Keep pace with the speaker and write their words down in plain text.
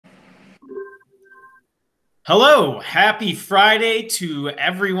Hello, happy Friday to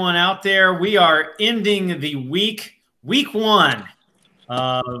everyone out there. We are ending the week one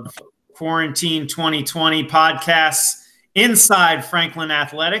of Quarantine 2020 podcasts inside Franklin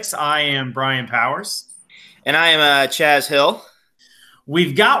Athletics. I am Brian Powers. And I am Chaz Hill.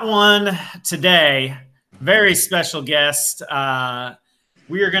 We've got one today, very special guest. This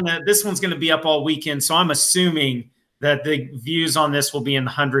one's gonna be up all weekend, so I'm assuming that the views on this will be in the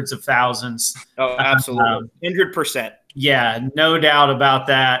hundreds of thousands. Oh, absolutely. 100%. Yeah, no doubt about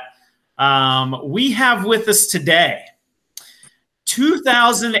that. We have with us today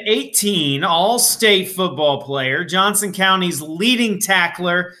 2018 All-State football player, Johnson County's leading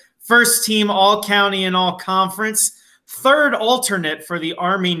tackler, first team All-County and All-Conference, third alternate for the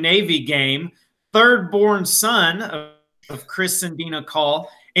Army-Navy game, third-born son of Chris and Dina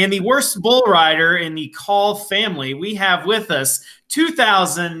Call, and the worst bull rider in the Call family. We have with us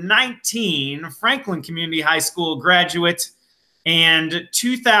 2019 Franklin Community High School graduate and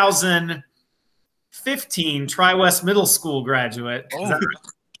 2015 Tri-West Middle School graduate,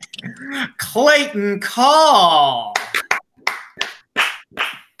 Clayton Call.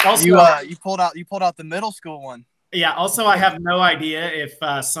 Also, you pulled out the middle school one. Yeah. Also, I have no idea if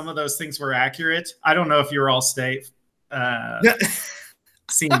some of those things were accurate. I don't know if you're All-State.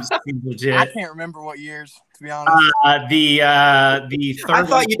 Seems legit. I can't remember what years, to be honest. The third. I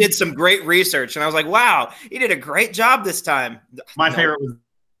thought you did some great research, and I was like, "Wow, you did a great job this time." My favorite was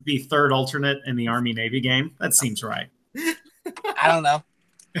the third alternate in the Army-Navy game. That seems right. I don't know.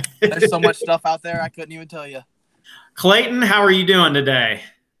 There's so much stuff out there, I couldn't even tell you. Clayton, how are you doing today?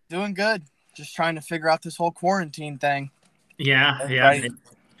 Doing good. Just trying to figure out this whole quarantine thing. Yeah.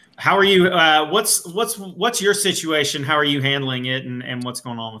 How are you? What's your situation? How are you handling it, and what's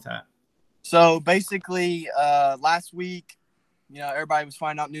going on with that? So basically, last week, everybody was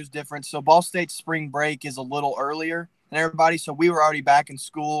finding out news difference. So Ball State's spring break is a little earlier than everybody. So we were already back in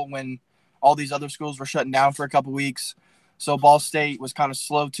school when all these other schools were shutting down for a couple weeks. So Ball State was kind of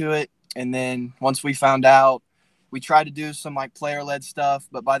slow to it. And then once we found out, we tried to do some player-led stuff.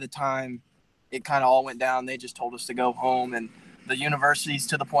 But by the time it kind of all went down, they just told us to go home. And the university's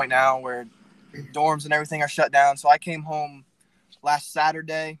to the point now where dorms and everything are shut down. So I came home last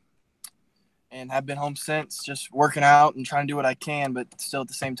Saturday and have been home since, just working out and trying to do what I can, but still at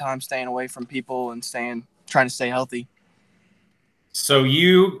the same time staying away from people and trying to stay healthy. So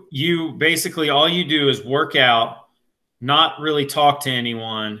you basically all you do is work out, not really talk to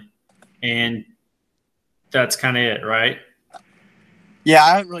anyone, and that's kind of it, right? Yeah, I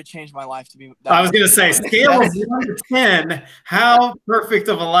haven't really changed my life to be. I was going to say, scale of 1 to 10, how perfect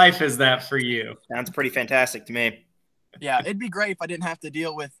of a life is that for you? Sounds pretty fantastic to me. Yeah, it'd be great if I didn't have to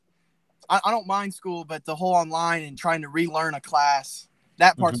deal with – I don't mind school, but the whole online and trying to relearn a class,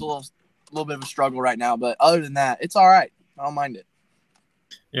 that part's a little bit of a struggle right now. But other than that, it's all right. I don't mind it.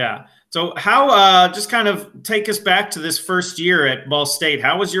 Yeah. So how just kind of take us back to this first year at Ball State.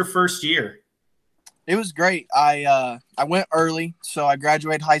 How was your first year? It was great. I went early, so I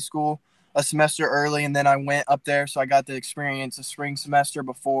graduated high school a semester early, and then I went up there, so I got to experience a spring semester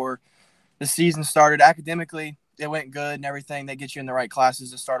before the season started. Academically, it went good and everything. They get you in the right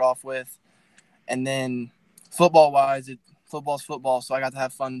classes to start off with. And then football-wise, football's football, so I got to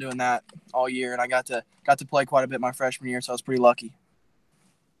have fun doing that all year, and I got to play quite a bit my freshman year, so I was pretty lucky.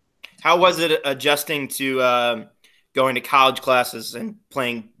 How was it adjusting to going to college classes and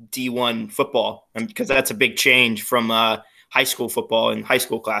playing D1 football? Because that's a big change from high school football and high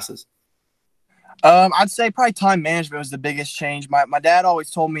school classes. I'd say probably time management was the biggest change. My dad always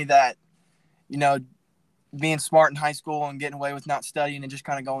told me that, being smart in high school and getting away with not studying and just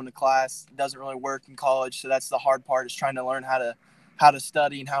kind of going to class doesn't really work in college. So that's the hard part, is trying to learn how to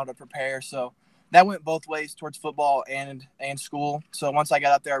study and how to prepare. So that went both ways towards football and school. So once I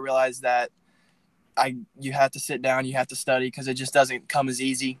got up there, I realized that you have to sit down, you have to study, because it just doesn't come as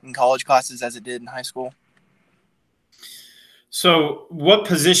easy in college classes as it did in high school. So what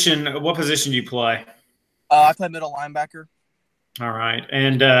position do you play? I play middle linebacker. All right.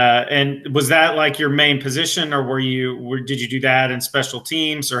 And was that like your main position, or did you do that in special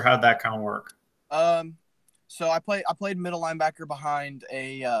teams, or how'd that kind of work? So I played middle linebacker behind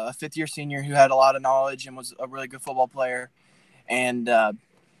a fifth-year senior who had a lot of knowledge and was a really good football player. And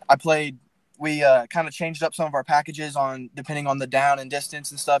we kind of changed up some of our packages depending on the down and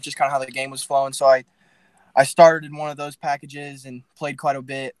distance and stuff, just kind of how the game was flowing. So I started in one of those packages and played quite a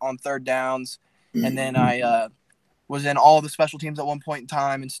bit on third downs. And then I was in all the special teams at one point in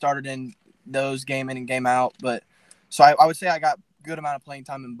time and started in those game in and game out. But so I would say I got a good amount of playing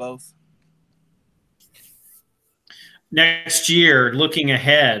time in both. next year, looking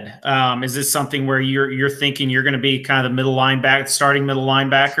ahead, is this something where you're thinking you're going to be kind of the middle linebacker, starting middle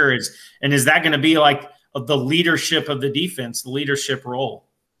linebacker? Is that going to be like the leadership of the defense, the leadership role?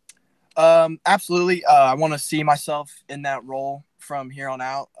 Absolutely. I want to see myself in that role from here on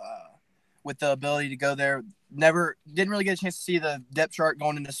out, with the ability to go there. Didn't really get a chance to see the depth chart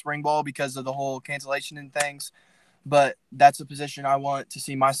going into spring ball because of the whole cancellation and things, but that's a position I want to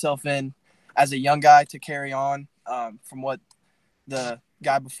see myself in as a young guy to carry on from what the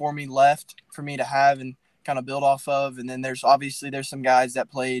guy before me left for me to have and kind of build off of. And then there's some guys that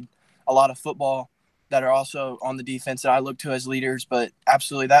played a lot of football that are also on the defense that I look to as leaders, but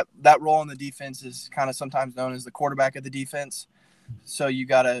absolutely that role in the defense is kind of sometimes known as the quarterback of the defense. So you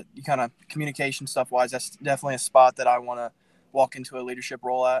kind of communication stuff wise, that's definitely a spot that I want to walk into a leadership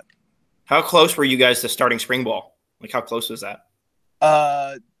role at. How close were you guys to starting spring ball? Like, how close was that?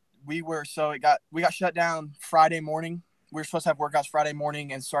 We got shut down Friday morning. We were supposed to have workouts Friday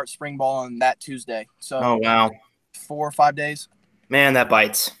morning and start spring ball on that Tuesday. So, oh wow, 4 or 5 days. Man, that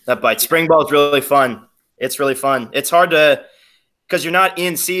bites. Spring ball is really fun. It's really fun. It's hard because you're not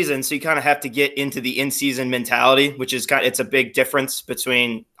in season, so you kind of have to get into the in-season mentality, which is it's a big difference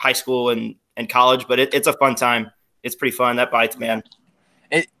between high school and college, but it's a fun time. It's pretty fun. That bites, man.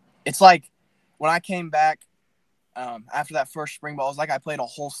 It's like when I came back after that first spring ball, it was like I played a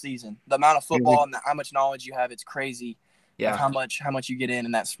whole season. The amount of football and how much knowledge you have, it's crazy. Yeah. How much you get in,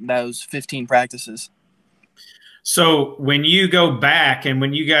 and those 15 practices. So when you go back and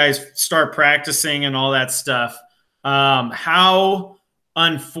when you guys start practicing and all that stuff, how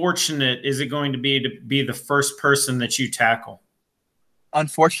unfortunate is it going to be the first person that you tackle?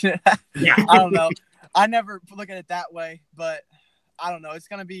 Unfortunate? Yeah. I don't know. I never look at it that way, but I don't know. It's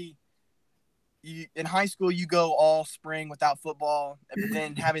going to be in high school, you go all spring without football, but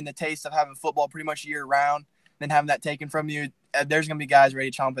then having the taste of having football pretty much year round, then having that taken from you, there's going to be guys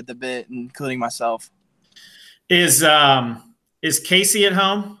ready to chomp at the bit, including myself. Is Casey at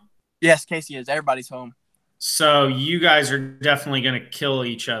home? Yes, Casey is. Everybody's home. So you guys are definitely going to kill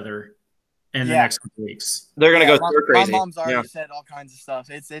each other in the next couple weeks. They're going to go crazy. My mom's already said all kinds of stuff.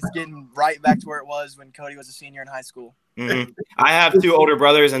 It's getting right back to where it was when Cody was a senior in high school. Mm-hmm. I have 2 older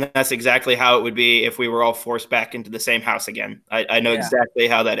brothers, and that's exactly how it would be if we were all forced back into the same house again. I know exactly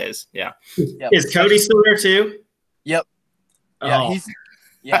how that is. Yeah. Yep. Is Cody still there too? Yep. Yeah.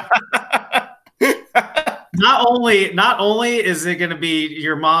 Not only is it going to be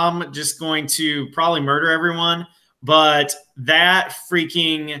your mom just going to probably murder everyone, but that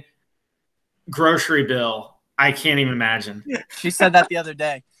freaking grocery bill, I can't even imagine. She said that the other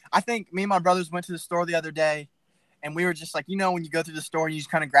day. I think me and my brothers went to the store the other day, and we were just like, when you go through the store and you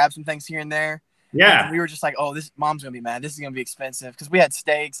just kind of grab some things here and there. Yeah. And we were just like, oh, this mom's going to be mad. This is going to be expensive. Because we had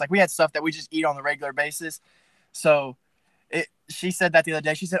steaks. Like, we had stuff that we just eat on a regular basis. So she said that the other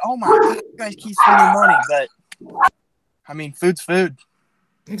day. She said, oh, my God, you guys keep spending money. But, I mean, food's food.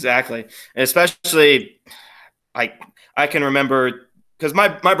 Exactly. And especially, I can remember – because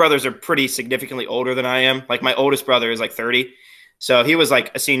my brothers are pretty significantly older than I am. Like, my oldest brother is like 30. So he was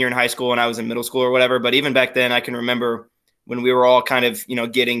like a senior in high school and I was in middle school or whatever. But even back then, I can remember when we were all kind of,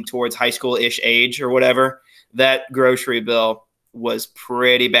 getting towards high school-ish age or whatever, that grocery bill was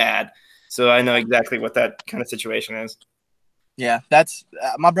pretty bad. So I know exactly what that kind of situation is. Yeah, that's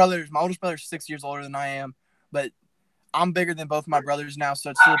my oldest brother's 6 years older than I am, but I'm bigger than both my brothers now.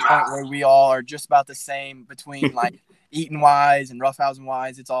 So it's to the point where we all are just about the same between like eating wise and roughhousing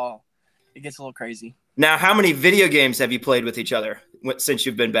wise. It gets a little crazy. Now, how many video games have you played with each other since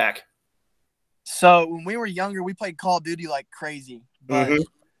you've been back? So when we were younger, we played Call of Duty like crazy.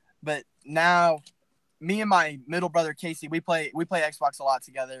 But now, me and my middle brother Casey, we play Xbox a lot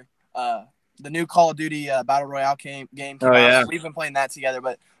together. The new Call of Duty Battle Royale game came out. Yeah. So we've been playing that together.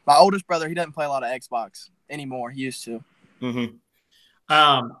 But my oldest brother, he doesn't play a lot of Xbox anymore. He used to.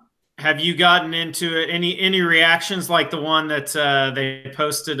 Mm-hmm. Have you gotten into it? Any reactions like the one that they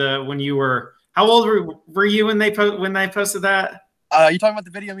posted when you were? How old were you when they posted that? You talking about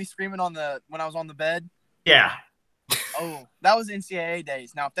the video of me screaming when I was on the bed? Yeah. Oh, that was NCAA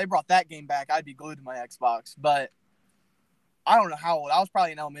days. Now, if they brought that game back, I'd be glued to my Xbox. But I don't know how old. I was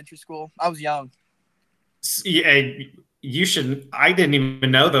probably in elementary school. I was young. Yeah, you should. I didn't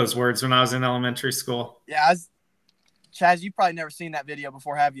even know those words when I was in elementary school. Yeah, Chaz, you've probably never seen that video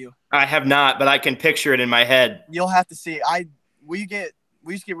before, have you? I have not, but I can picture it in my head. You'll have to see. We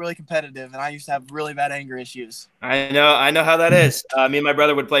used to get really competitive, and I used to have really bad anger issues. I know how that is. Me and my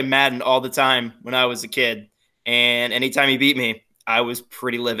brother would play Madden all the time when I was a kid, and anytime he beat me, I was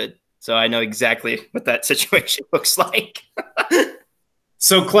pretty livid. So I know exactly what that situation looks like.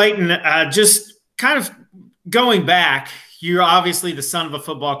 So Clayton, just kind of going back, you're obviously the son of a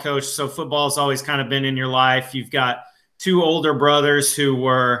football coach, so football's always kind of been in your life. You've got two older brothers who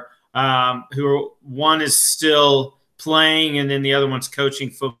one is still playing and then the other one's coaching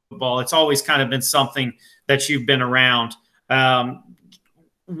football. It's always kind of been something that you've been around.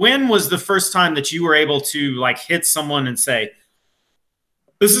 When was the first time that you were able to like hit someone and say,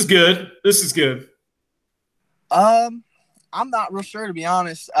 "This is good. This is good"? I'm not real sure, to be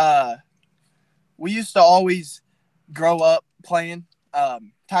honest. We used to always grow up playing,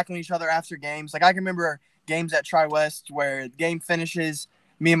 tackling each other after games. Like I can remember games at Tri-West where the game finishes,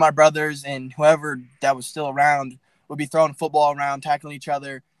 me and my brothers and whoever that was still around would be throwing football around, tackling each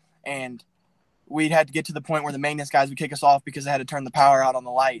other, and we'd had to get to the point where the maintenance guys would kick us off because they had to turn the power out on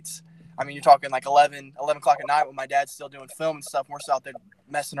the lights. I mean, you're talking like 11 o'clock at night when my dad's still doing film and stuff. We're still out there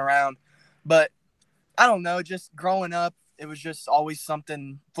messing around. But I don't know, just growing up, it was just always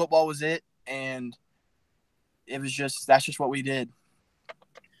something. Football was it, and that's just what we did.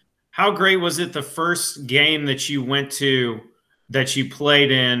 How great was it the first game that you went to, that you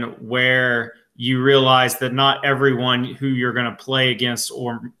played in, where you realized that not everyone who you're going to play against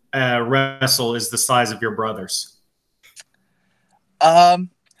or wrestle is the size of your brothers? I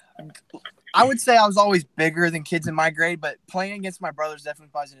would say I was always bigger than kids in my grade, but playing against my brothers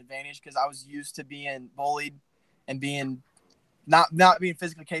definitely was an advantage because I was used to being bullied and being not being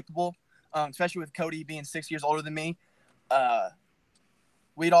physically capable, especially with Cody being 6 years older than me.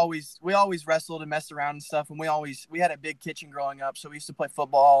 We always wrestled and messed around and stuff, and we had a big kitchen growing up, so we used to play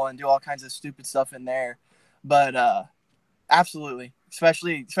football and do all kinds of stupid stuff in there. But absolutely,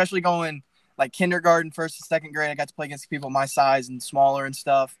 especially going like kindergarten, first and second grade, I got to play against people my size and smaller and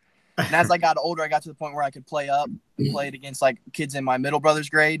stuff. And as I got older, I got to the point where I could play up and played against like kids in my middle brother's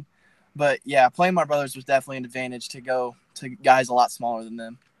grade. But yeah, playing my brothers was definitely an advantage to go to guys a lot smaller than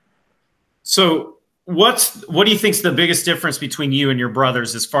them. So what do you think is the biggest difference between you and your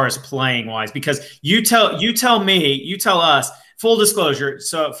brothers as far as playing wise? Because you tell us, full disclosure.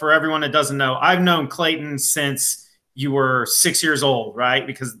 So for everyone that doesn't know, I've known Clayton since you were 6 years old, right?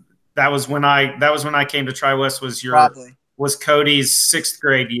 Because that was when I came to Tri-West, was Cody's sixth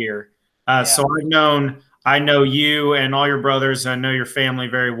grade year. Yeah. So I know you and all your brothers. I know your family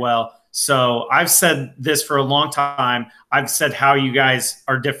very well. So I've said this for a long time. I've said how you guys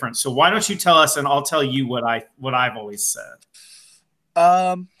are different. So why don't you tell us, and I'll tell you what I've always said.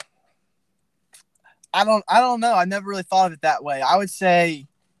 I don't know. I never really thought of it that way. I would say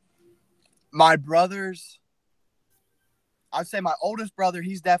my oldest brother,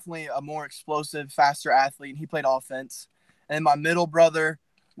 he's definitely a more explosive, faster athlete, and he played offense. And then my middle brother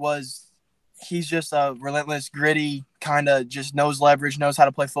he's just a relentless, gritty, kind of just knows leverage, knows how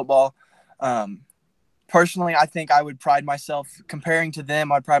to play football. Personally, I think I would pride myself, comparing to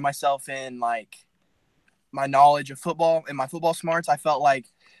them, I'd pride myself in like my knowledge of football and my football smarts. I felt like,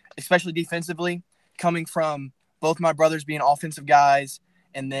 especially defensively, coming from both my brothers being offensive guys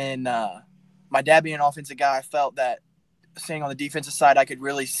and then my dad being an offensive guy, I felt that staying on the defensive side, I could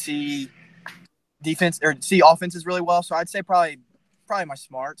really see offenses really well. So I'd say probably my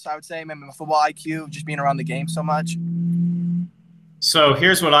smarts. I would say maybe my football IQ, just being around the game so much. So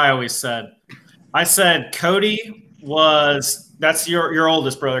here's what I always said. I said that's your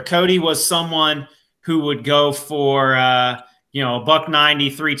oldest brother. Cody was someone who would go for a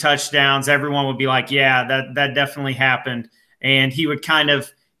 $190, 3 touchdowns. Everyone would be like, yeah, that definitely happened. And he would he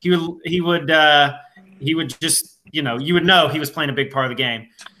would just, you would know he was playing a big part of the game.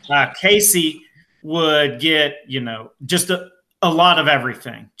 Casey would get, just a lot of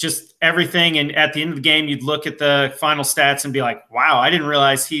everything, just everything. And at the end of the game, you'd look at the final stats and be like, wow, I didn't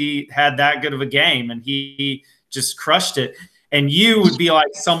realize he had that good of a game. And he just crushed it. And you would be like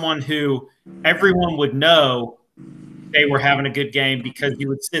someone who everyone would know they were having a good game because you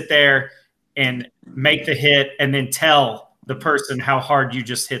would sit there and make the hit and then tell the person how hard you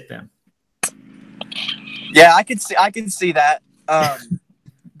just hit them. Yeah, I can see that.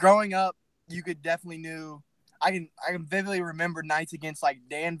 Growing up, you could definitely I can vividly remember nights against like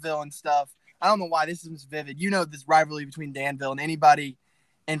Danville and stuff. I don't know why this is vivid. This rivalry between Danville and anybody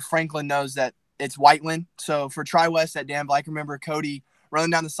in Franklin knows that it's Whiteland. So for Tri-West at Danville, I can remember Cody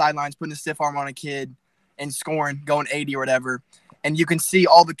running down the sidelines, putting a stiff arm on a kid and scoring, going 80 or whatever. And you can see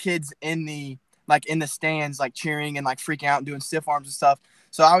all the kids in the stands, like cheering and like freaking out and doing stiff arms and stuff.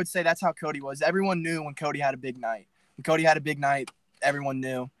 So I would say that's how Cody was. Everyone knew when Cody had a big night. When Cody had a big night, everyone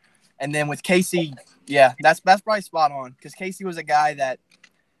knew. And then with Casey, yeah, that's probably spot on because Casey was a guy that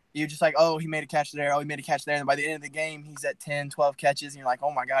you're just like, oh, he made a catch there. Oh, he made a catch there. And by the end of the game, he's at 10, 12 catches. And you're like, oh,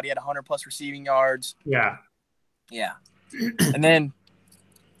 my God, he had 100-plus receiving yards. Yeah. Yeah. And then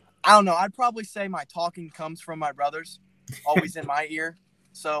I don't know. I'd probably say my talking comes from my brothers, always in my ear.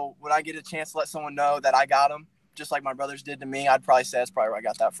 So when I get a chance to let someone know that I got them, just like my brothers did to me, I'd probably say that's probably where I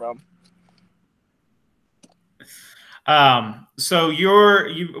got that from. So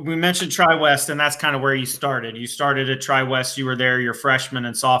we mentioned Tri-West, and that's kind of where you started. You started at Tri-West. You were there your freshman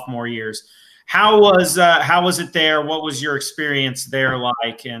and sophomore years. How was it there? What was your experience there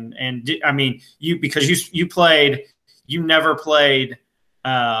like? I mean, because you never played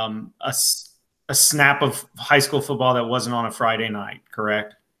a snap of high school football that wasn't on a Friday night,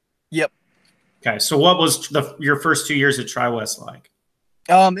 correct? Yep. Okay, so what was your first 2 years at Tri-West like?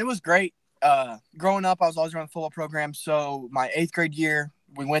 It was great. Growing up, I was always around the football program. So my 8th grade year,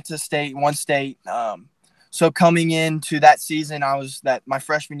 we went to one state. So coming into that season, my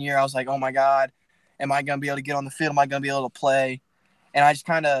freshman year, I was like, oh my God, am I going to be able to get on the field? Am I going to be able to play? And I just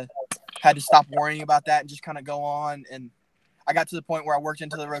kind of had to stop worrying about that and just kind of go on. And I got to the point where I worked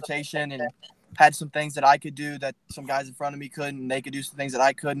into the rotation and had some things that I could do that some guys in front of me couldn't, and they could do some things that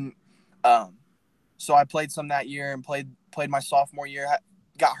I couldn't. So I played some that year and played my sophomore year.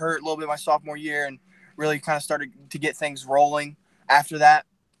 Got hurt a little bit my sophomore year and really kind of started to get things rolling after that.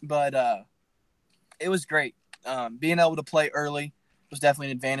 But it was great. Being able to play early was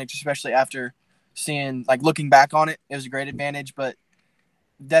definitely an advantage, especially after looking back on it. It was a great advantage, but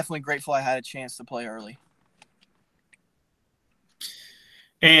definitely grateful I had a chance to play early.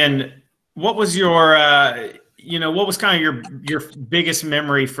 And what was your what was kind of your biggest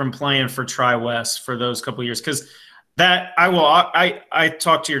memory from playing for Tri-West for those couple of years? Because I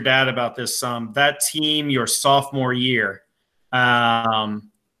talked to your dad about this some. That team, your sophomore year,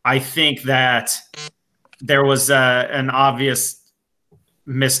 I think that there was an obvious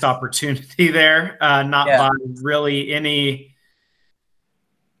missed opportunity there, not by really any.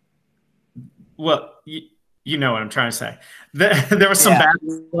 Well, you know what I'm trying to say. There was some bad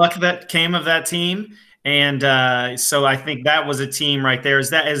luck that came of that team. And so I think that was a team right there. Is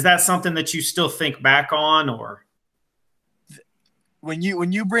that something that you still think back on, or? When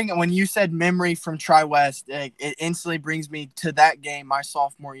you said memory from Tri-West, it instantly brings me to that game my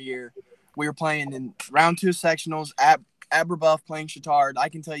sophomore year. We were playing in round 2 sectionals at Brebeuf playing Chittard. I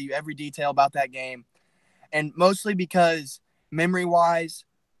can tell you every detail about that game, and mostly because memory-wise,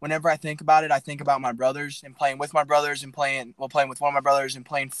 whenever I think about it, I think about my brothers and playing with my brothers and playing with one of my brothers and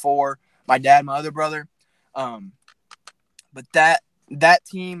playing for my dad, my other brother. But that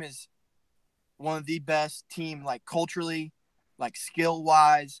team is one of the best team, like culturally, like skill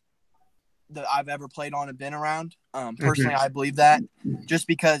wise, that I've ever played on and been around. Personally, I believe that just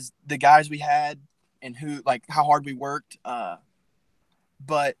because the guys we had and how hard we worked.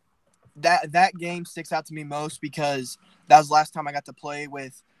 But that game sticks out to me most because that was the last time I got to play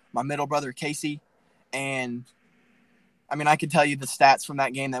with my middle brother, Casey. And I mean, I could tell you the stats from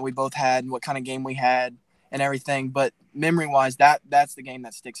that game that we both had and what kind of game we had and everything. But memory wise, that's the game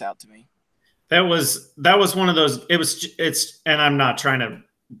that sticks out to me. That was one of those. And I'm not trying to,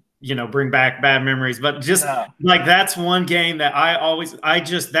 bring back bad memories, but just that's one game that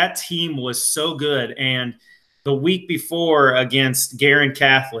that team was so good. And the week before against Guerin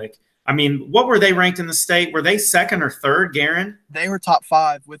Catholic, I mean, what were they ranked in the state? Were they second or third, Guerin? They were top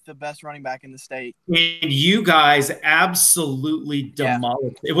 5 with the best running back in the state. And you guys absolutely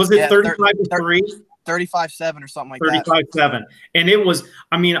demolished. It was 35-3? 35-7 or something like that. 35-7. And it was,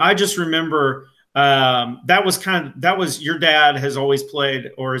 I mean, I just remember that was your dad has always played,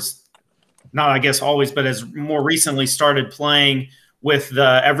 or is not, I guess always, but has more recently started playing with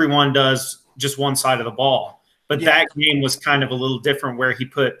everyone does just one side of the ball. But that game was kind of a little different where he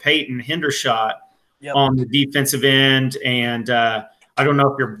put Peyton Hendershot on the defensive end. And I don't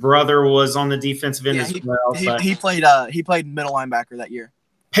know if your brother was on the defensive end as well. He played middle linebacker that year.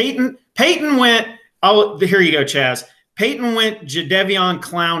 Peyton went – here you go, Chaz. Peyton went Jadeveon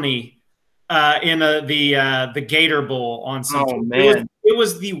Clowney in the Gator Bowl on Central. Oh, man. It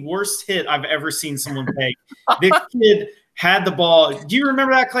was the worst hit I've ever seen someone take. This kid – had the ball. Do you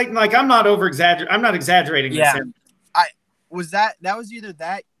remember that, Clayton? Like, I'm not exaggerating. Yeah. That was either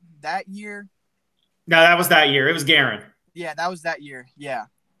that year. No, that was that year. It was Guerin. Yeah, that was that year. Yeah.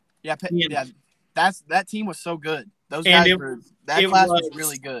 That team was so good. Those guys class was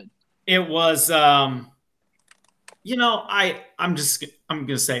really good. It was I'm gonna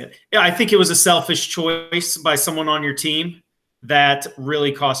say it. Yeah, I think it was a selfish choice by someone on your team that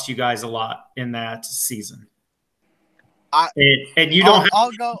really cost you guys a lot in that season. And you don't.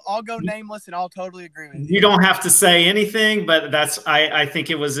 I'll go nameless, and I'll totally agree with you. You don't have to say anything, but I think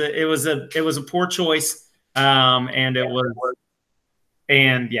it was a poor choice, and it was,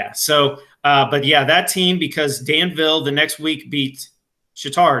 and yeah. So, but yeah, that team, because Danville the next week beat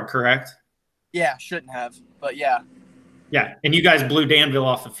Chittard, correct? Yeah, shouldn't have, but yeah. Yeah, and you guys blew Danville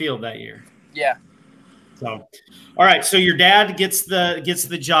off the field that year. Yeah. So, all right. So your dad gets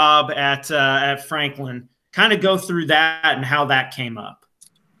the job at Franklin. Kind of go through that and how that came up.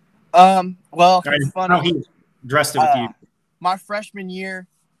 Well, it's funny. How he addressed it with you. My freshman year,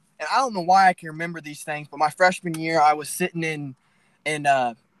 and I don't know why I can remember these things, but my freshman year, I was sitting in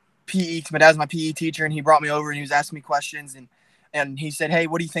PE. My dad's my PE teacher, and he brought me over and he was asking me questions, and he said, "Hey,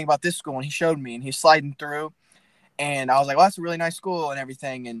 what do you think about this school?" And he showed me, and he's sliding through, and I was like, "Well, that's a really nice school and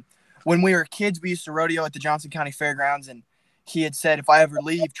everything." And when we were kids, we used to rodeo at the Johnson County Fairgrounds, and he had said, if I ever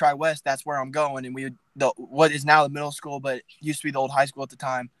leave Tri-West, that's where I'm going. And we would what is now the middle school, but used to be the old high school at the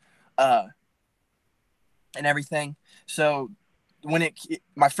time, and everything. So when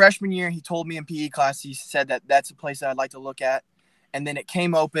my freshman year, he told me in PE class, he said that that's a place that I'd like to look at. And then it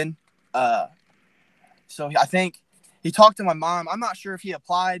came open. So I think he talked to my mom. I'm not sure if he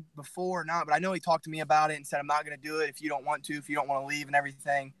applied before or not, but I know he talked to me about it and said, I'm not going to do it if you don't want to, if you don't want to leave and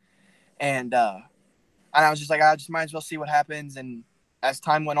everything. And I was just like, I just might as well see what happens. And as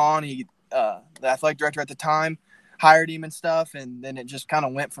time went on, the athletic director at the time hired him and stuff. And then it just kind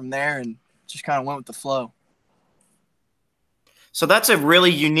of went from there and just kind of went with the flow. So that's a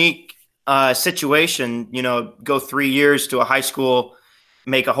really unique situation, go 3 years to a high school,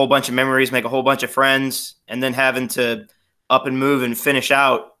 make a whole bunch of memories, make a whole bunch of friends, and then having to up and move and finish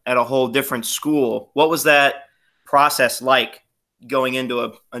out at a whole different school. What was that process like going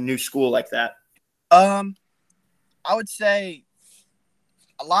into a new school like that? I would say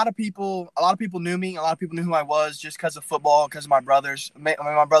a lot of people knew me. A lot of people knew who I was just because of football, because of my brothers.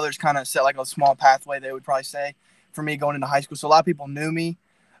 My brothers kind of set like a small pathway, they would probably say, for me going into high school. So a lot of people knew me,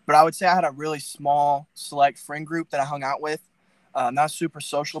 but I would say I had a really small, select friend group that I hung out with. Not a super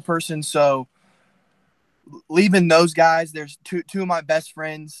social person. So leaving those guys, there's two of my best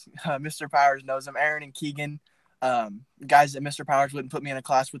friends. Mr. Powers knows them, Aaron and Keegan. Guys that Mr. Powers wouldn't put me in a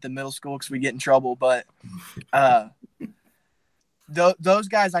class with in middle school because we get in trouble. But those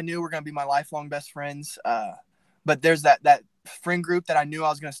guys I knew were going to be my lifelong best friends. But there's that friend group that I knew I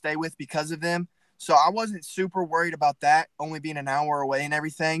was going to stay with because of them. So I wasn't super worried about that, only being an hour away and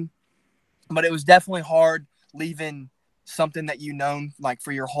everything. But it was definitely hard leaving something that you known like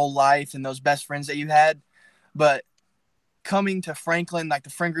for your whole life and those best friends that you had. But coming to Franklin, like the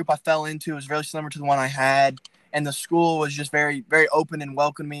friend group I fell into was very similar to the one I had. And the school was just very, very open and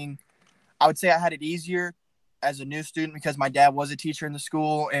welcoming. I would say I had it easier as a new student because my dad was a teacher in the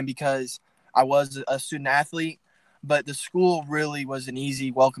school and because I was a student athlete. But the school really was an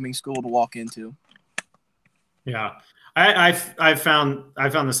easy, welcoming school to walk into. Yeah, I found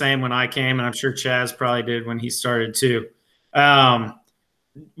the same when I came, and I'm sure Chaz probably did when he started too.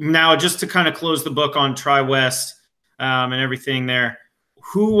 Now, just to kind of close the book on Tri-West and everything there,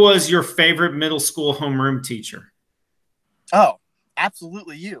 who was your favorite middle school homeroom teacher? Oh,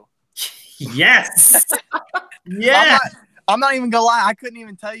 absolutely you. Yes. Yeah. I'm not even gonna lie. I couldn't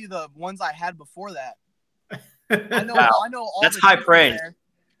even tell you the ones I had before that. I know all. That's high praise.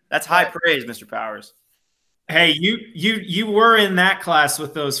 That's high praise, Mr. Powers. Hey, you were in that class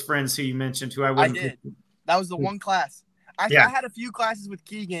with those friends who you mentioned who I did. That was the one class. I had a few classes with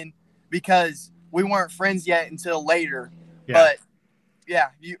Keegan because we weren't friends yet until later. Yeah. But yeah,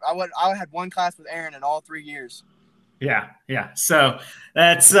 I had one class with Aaron in all 3 years. Yeah. So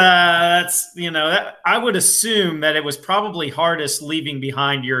that's I would assume that it was probably hardest leaving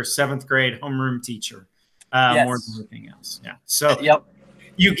behind your 7th grade homeroom teacher more than anything else. Yeah. So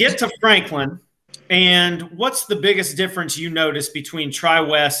you get to Franklin. And what's the biggest difference you notice between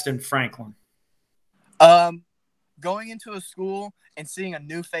Tri-West and Franklin? Going into a school and seeing a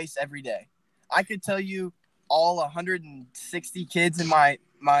new face every day. I could tell you all 160 kids in my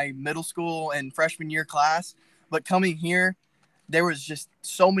middle school and freshman year class, but coming here, there was just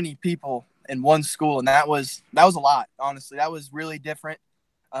so many people in one school, and that was a lot, honestly. That was really different,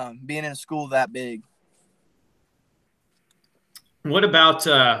 being in a school that big. What about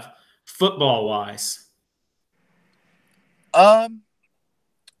football wise? I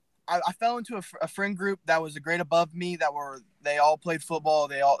fell into a friend group that was a grade above me they all played football.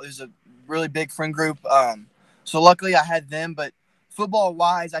 It was a really big friend group. So luckily I had them, but football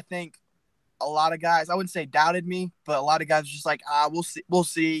wise, I think a lot of guys, I wouldn't say doubted me, but a lot of guys were just like, we'll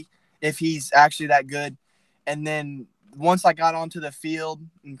see if he's actually that good. And then once I got onto the field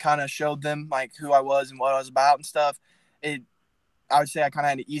and kind of showed them like who I was and what I was about and stuff, I would say I kind of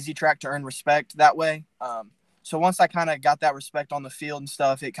had an easy track to earn respect that way. So once I kind of got that respect on the field and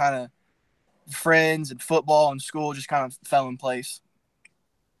stuff, it kind of friends and football and school just kind of fell in place.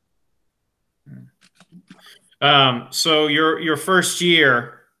 So your first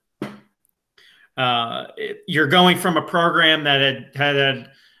year, you're going from a program that had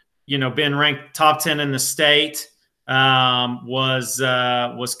been ranked top 10 in the state, was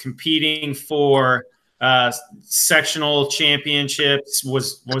competing for sectional championships,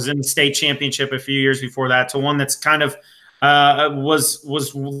 was in the state championship a few years before that, to one that's kind of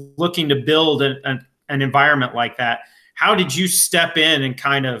was looking to build an environment like that. How did you step in and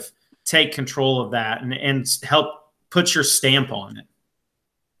kind of take control of that and help put your stamp on it?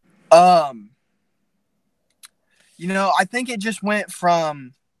 I think it just went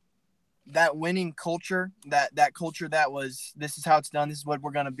from that winning culture, that culture that was, this is how it's done, this is what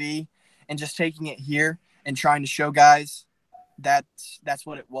we're going to be, and just taking it here and trying to show guys that's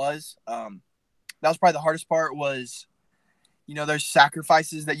what it was. That was probably the hardest part was, there's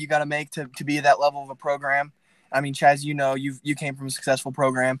sacrifices that you got to make to be at that level of a program. I mean, Chaz, you came from a successful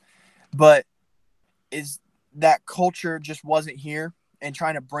program, but is that culture just wasn't here, and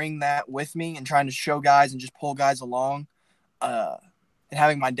trying to bring that with me and trying to show guys and just pull guys along. And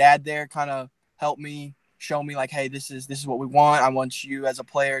having my dad there kind of help me, show me like, hey, this is what we want. I want you as a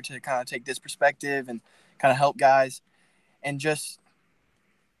player to kind of take this perspective and kind of help guys. And just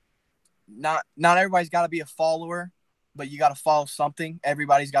not everybody's got to be a follower, but you got to follow something.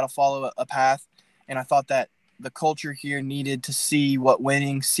 Everybody's got to follow a path. And I thought that the culture here needed to see what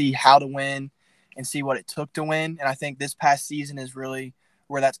winning, see how to win, and see what it took to win. And I think this past season is really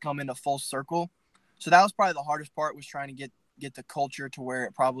where that's come into full circle. So that was probably the hardest part, was trying to get the culture to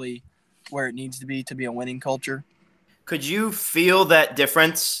where it needs to be a winning culture. Could you feel that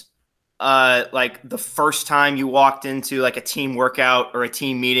difference? Like the first time you walked into like a team workout or a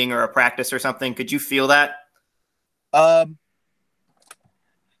team meeting or a practice or something, could you feel that?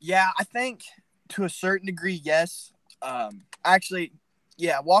 Yeah, I think to a certain degree, yes. Actually,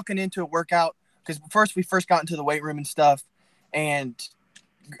 yeah, walking into a workout, because we first got into the weight room and stuff. And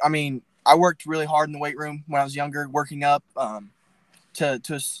I mean, I worked really hard in the weight room when I was younger, working up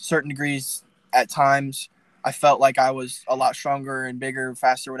to certain degrees. At times, I felt like I was a lot stronger and bigger,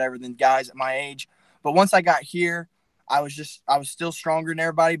 faster, whatever, than guys at my age. But once I got here, I was still stronger than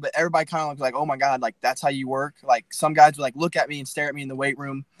everybody, but everybody kind of looked like, oh my God, like that's how you work. Like some guys would like look at me and stare at me in the weight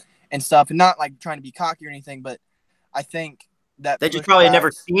room and stuff, and not like trying to be cocky or anything, but I think that they just probably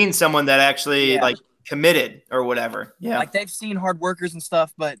never seen someone that actually like committed or whatever. Yeah. Like they've seen hard workers and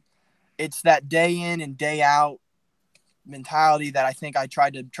stuff, but it's that day in and day out mentality that I think I try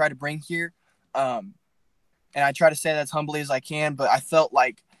to bring here. And I try to say that as humbly as I can, but I felt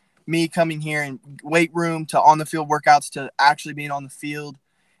like me coming here in weight room to on the field workouts to actually being on the field,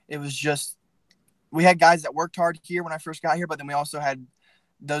 it was just, we had guys that worked hard here when I first got here, but then we also had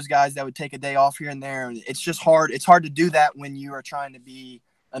those guys that would take a day off here and there. It's just hard. It's hard to do that when you are trying to be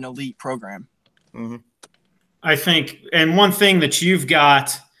an elite program. Mm-hmm. I think, and one thing that you've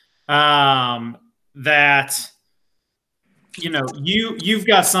got that, you've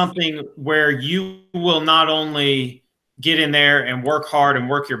got something where you will not only get in there and work hard and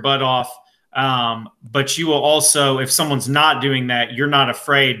work your butt off, but you will also, if someone's not doing that, you're not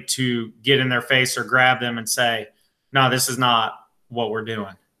afraid to get in their face or grab them and say, no, this is not what we're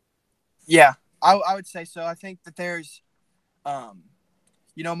doing. Yeah, I would say so. I think that there's,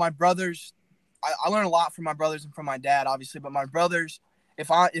 my brothers, I learn a lot from my brothers and from my dad, obviously, but my brothers, if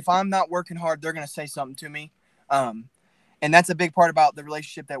I'm not working hard, they're going to say something to me. And that's a big part about the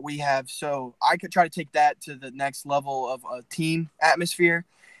relationship that we have. So I could try to take that to the next level of a team atmosphere.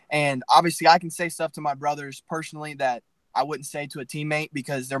 And obviously I can say stuff to my brothers personally that I wouldn't say to a teammate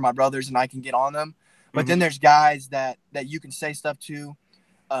because they're my brothers and I can get on them. But then there's guys that you can say stuff to.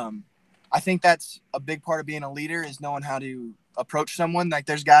 I think that's a big part of being a leader, is knowing how to approach someone. Like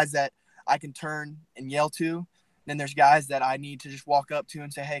there's guys that I can turn and yell to. Then there's guys that I need to just walk up to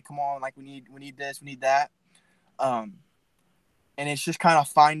and say, hey, come on, like we need this, we need that. And it's just kind of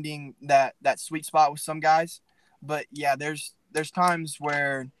finding that sweet spot with some guys. But yeah, there's times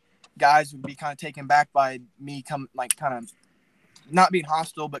where guys would be kind of taken back by me kind of not being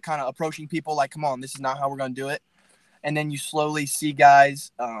hostile, but kind of approaching people like, come on, this is not how we're going to do it. And then you slowly see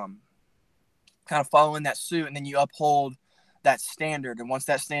guys kind of following that suit, and then you uphold that standard. And once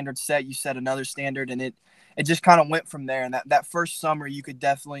that standard's set, you set another standard, and it just kind of went from there. And that first summer, you could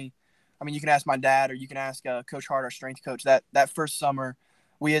definitely, you can ask my dad or you can ask Coach Hart, our strength coach, that first summer,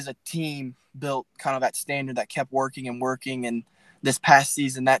 we as a team built kind of that standard that kept working. And this past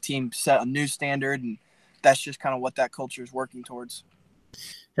season, that team set a new standard, and that's just kind of what that culture is working towards.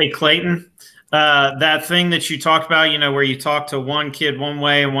 Hey, Clayton, that thing that you talked about, where you talk to one kid one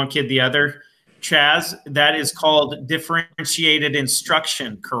way and one kid the other, Chaz, that is called differentiated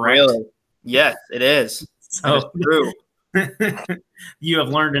instruction, correct? Really? Yes, it is. So true. You have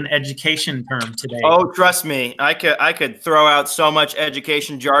learned an education term today. Oh, trust me, I could throw out so much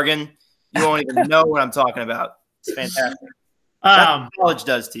education jargon. You won't even know what I'm talking about. It's fantastic. That's what college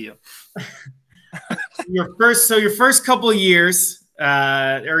does to you. Your first couple of years, or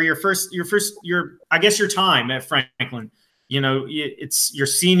I guess your time at Franklin, it's your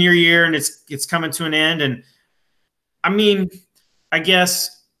senior year and it's coming to an end. And I mean, I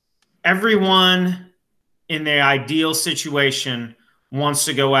guess everyone in the ideal situation wants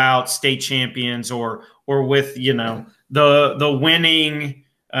to go out state champions or with, the winning,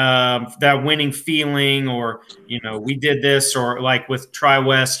 that winning feeling, or, we did this, or like with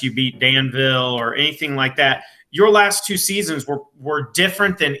Tri-West, you beat Danville or anything like that. Your last two seasons were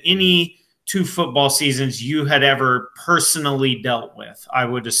different than any two football seasons you had ever personally dealt with, I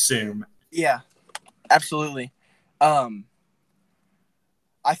would assume. Yeah, absolutely.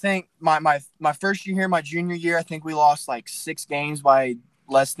 I think my first year here, my junior year, I think we lost like 6 games by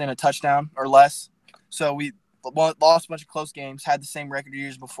less than a touchdown or less. So we lost a bunch of close games, had the same record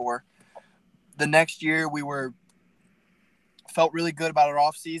years before. The next year we felt really good about our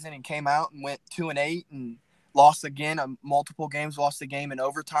off season and came out and went 2-8 and lost again multiple games, lost a game in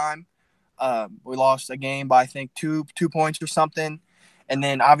overtime. We lost a game by I think two points or something. And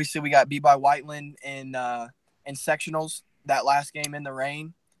then obviously we got beat by Whiteland in sectionals that last game in the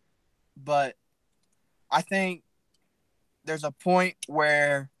rain. But I think there's a point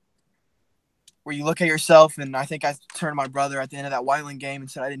where you look at yourself, and I think I turned to my brother at the end of that Whiteland game and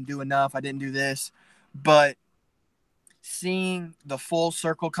said I didn't do enough, I didn't do this. But seeing the full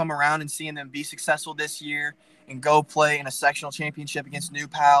circle come around and seeing them be successful this year and go play in a sectional championship against New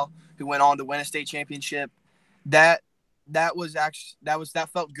Pal, who went on to win a state championship, that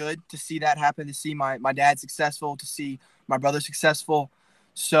felt good to see that happen, to see my dad successful, to see my brother successful.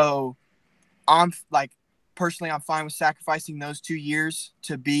 So I'm personally, I'm fine with sacrificing those 2 years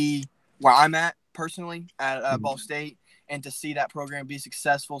to be where I'm at personally at Ball State and to see that program be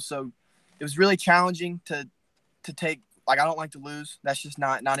successful. So it was really challenging to take. I don't like to lose. That's just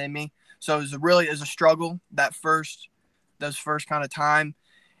not in me. So it was a struggle those first kind of time.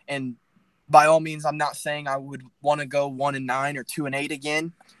 And by all means, I'm not saying I would want to go 1-9 or 2-8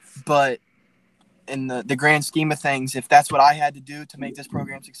 again, but in the grand scheme of things, if that's what I had to do to make this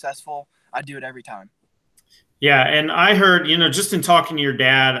program successful, I'd do it every time. Yeah, and I heard, just in talking to your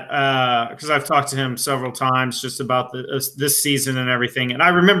dad, because I've talked to him several times just about this season and everything. And I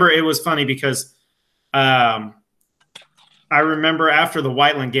remember it was funny because I remember after the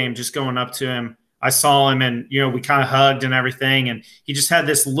Whiteland game just going up to him, I saw him and, we kind of hugged and everything. And he just had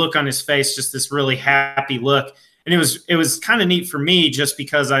this look on his face, just this really happy look. And it was kind of neat for me just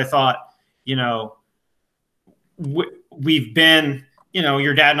because I thought, we've been –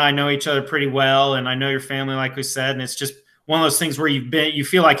 your dad and I know each other pretty well, and I know your family, like we said, and it's just one of those things where you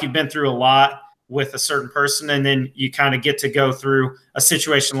feel like you've been through a lot with a certain person, and then you kind of get to go through a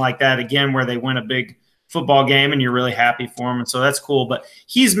situation like that again where they win a big football game and you're really happy for them, and so that's cool. But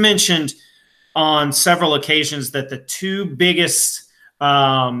he's mentioned on several occasions that the two biggest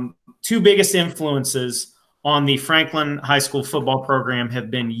influences on the Franklin High School football program have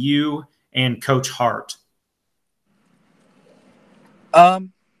been you and Coach Hart.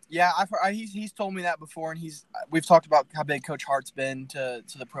 Yeah, he's told me that before, and we've talked about how big Coach Hart's been to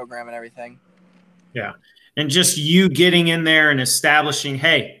the program and everything. Yeah, and just you getting in there and establishing,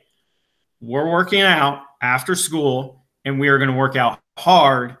 hey, we're working out after school, and we are going to work out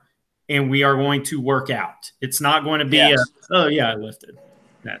hard, and we are going to work out. It's not going to be I lifted.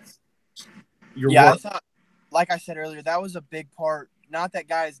 That's your work. I thought, like I said earlier, that was a big part. Not that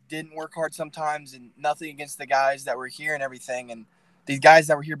guys didn't work hard sometimes, and nothing against the guys that were here and everything, and these guys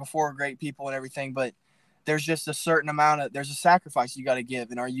that were here before are great people and everything, but there's just a certain amount there's a sacrifice you got to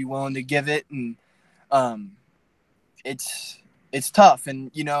give, and are you willing to give it? And it's tough, and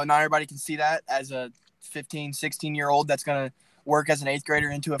not everybody can see that as a 15, 16-year-old that's going to work as an 8th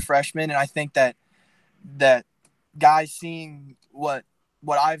grader into a freshman. And I think that guys seeing what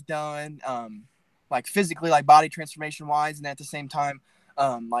I've done, like physically, like body transformation wise, and at the same time,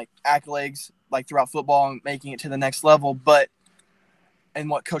 like accolades, like throughout football and making it to the next level, and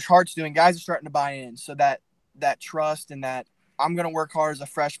what Coach Hart's doing, guys are starting to buy in. So that trust and that I'm going to work hard as a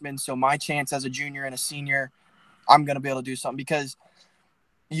freshman, so my chance as a junior and a senior, I'm going to be able to do something. Because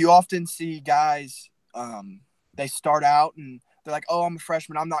you often see guys, they start out and they're like, oh, I'm a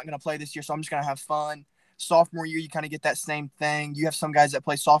freshman, I'm not going to play this year, so I'm just going to have fun. Sophomore year, you kind of get that same thing. You have some guys that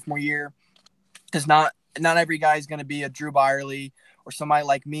play sophomore year because not every guy is going to be a Drew Byerly or somebody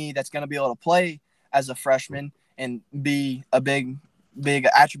like me that's going to be able to play as a freshman and be a big big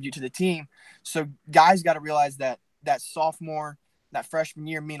attribute to the team. So guys got to realize that sophomore, that freshman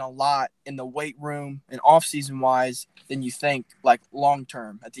year mean a lot in the weight room and off season wise than you think, like long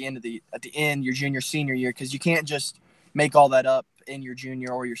term at the end your junior senior year, because you can't just make all that up in your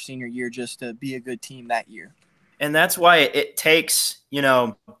junior or your senior year just to be a good team that year. And that's why it takes,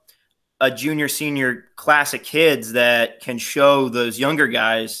 a junior senior class of kids that can show those younger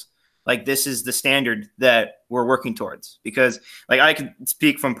guys like this is the standard that we're working towards. Because like I can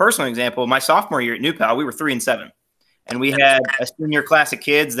speak from personal example, my sophomore year at New Pal, we were 3-7. And we had a senior class of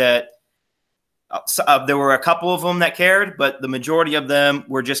kids that there were a couple of them that cared, but the majority of them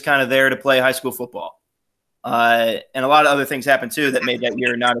were just kind of there to play high school football. And a lot of other things happened too that made that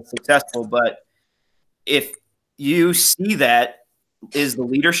year not as successful. But if you see that is the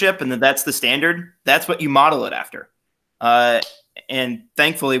leadership and that's the standard, that's what you model it after. And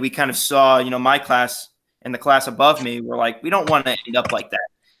thankfully we kind of saw, my class and the class above me were like, we don't want to end up like that.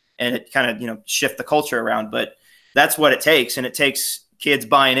 And it kind of, shift the culture around, but that's what it takes. And it takes kids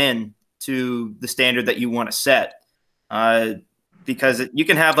buying in to the standard that you want to set. Because you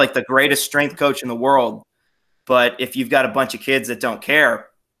can have like the greatest strength coach in the world, but if you've got a bunch of kids that don't care,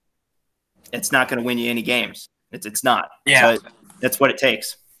 it's not going to win you any games. It's not. Yeah. So that's what it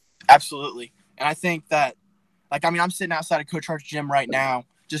takes. Absolutely. And I think that, I'm sitting outside of Coach Hart's gym right now,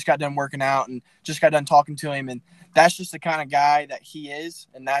 just got done working out and just got done talking to him. And that's just the kind of guy that he is.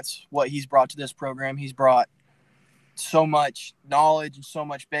 And that's what he's brought to this program. He's brought so much knowledge and so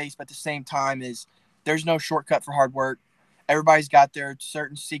much base, but at the same time there's no shortcut for hard work. Everybody's got their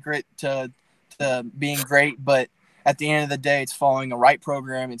certain secret to being great, but at the end of the day, it's following a right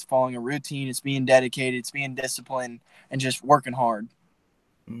program. It's following a routine. It's being dedicated. It's being disciplined and just working hard.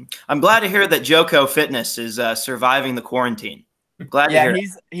 I'm glad to hear that Joko Fitness is surviving the quarantine. Glad to hear.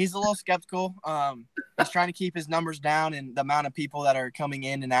 He's a little skeptical. He's trying to keep his numbers down and the amount of people that are coming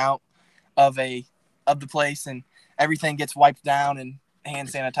in and out of the place, and everything gets wiped down and hand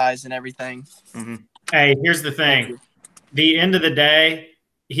sanitized and everything. Mm-hmm. Hey, here's the thing. The end of the day,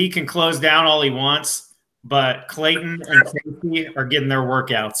 he can close down all he wants, but Clayton and Casey are getting their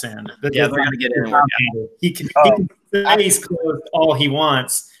workouts in. They're going to get in. He can say he's closed all he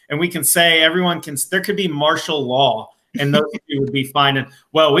wants, and we can say there could be martial law, and those two would be fine. And,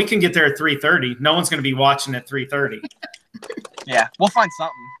 well, we can get there at 3:30. No one's going to be watching at 3:30. Yeah, we'll find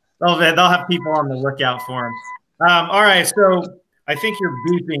something. They'll have people on the lookout for him. All right, so I think your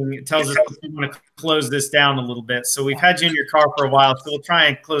beeping. It tells us we want to close this down a little bit. So we've had you in your car for a while, so we'll try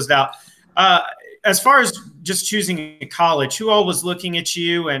and close it out. As far as just choosing a college, who all was looking at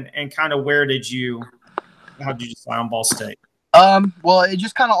you, and kind of how did you decide on Ball State? Well, it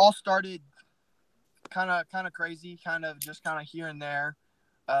just kind of all started kind of crazy, kind of here and there.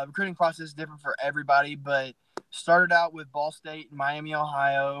 Recruiting process is different for everybody, but started out with Ball State in Miami,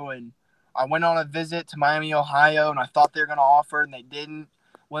 Ohio, and I went on a visit to Miami, Ohio, and I thought they were going to offer, and they didn't.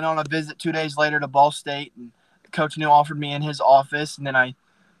 Went on a visit 2 days later to Ball State, and Coach New offered me in his office, and then I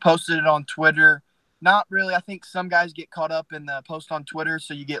posted it on Twitter. Not really. I think some guys get caught up in the post on Twitter,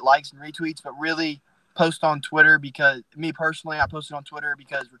 so you get likes and retweets, but really post on Twitter because me personally, I posted on Twitter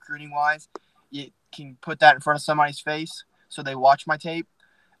because recruiting-wise, you can put that in front of somebody's face so they watch my tape.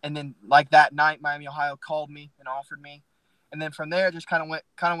 And then like that night, Miami, Ohio called me and offered me. And then from there, it just kind of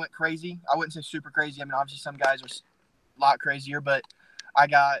went crazy. I wouldn't say super crazy. I mean, obviously some guys are a lot crazier, but I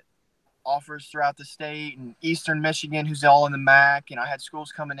got offers throughout the state and Eastern Michigan, who's all in the MAC, and I had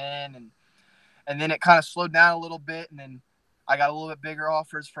schools coming in, and then it kind of slowed down a little bit, and then I got a little bit bigger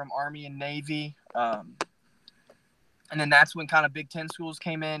offers from Army and Navy, and then that's when kind of Big Ten schools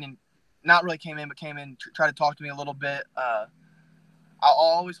came in, and not really came in, but came in tried to talk to me a little bit. I'll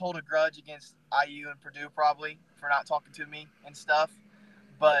always hold a grudge against IU and Purdue probably for not talking to me and stuff,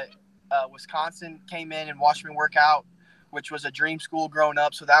 but Wisconsin came in and watched me work out, which was a dream school growing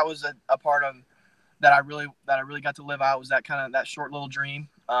up. So that was a part of that I really got to live out, was that kind of that short little dream.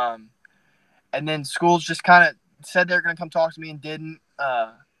 And then schools just kind of said they're going to come talk to me and didn't.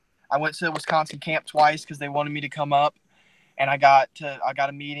 I went to the Wisconsin camp twice because they wanted me to come up, and I got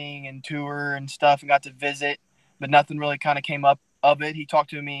a meeting and tour and stuff and got to visit, but nothing really kind of came up of it. He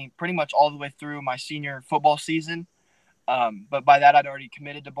talked to me pretty much all the way through my senior football season. But by that, I'd already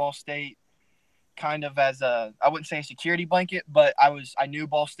committed to Ball State, kind of as I wouldn't say a security blanket, but I knew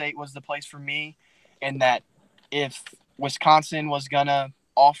Ball State was the place for me, and that if Wisconsin was gonna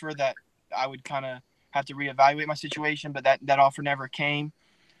offer, that I would kind of have to reevaluate my situation, but that offer never came.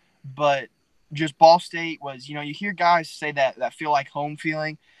 But just Ball State was, you hear guys say that feel like home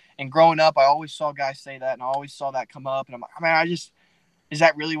feeling, and growing up, I always saw guys say that, and I always saw that come up, and I'm like, man, is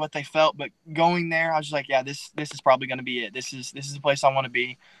that really what they felt? But going there, I was just like, yeah, this is probably going to be it. This is the place I want to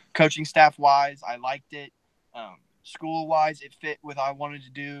be. Coaching staff wise, I liked it. School wise, it fit with what I wanted to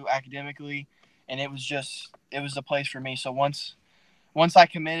do academically, and it was the place for me. So once I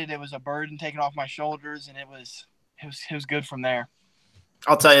committed, it was a burden taken off my shoulders, and it was good from there.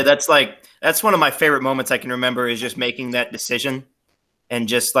 I'll tell you, that's one of my favorite moments I can remember is just making that decision and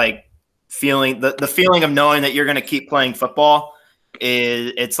just like feeling the feeling of knowing that you're going to keep playing football.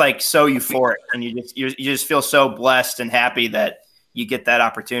 It's like so euphoric, and you just feel so blessed and happy that you get that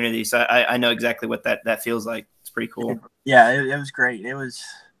opportunity. So I know exactly what that feels like. It's pretty cool. Yeah, it was great. It was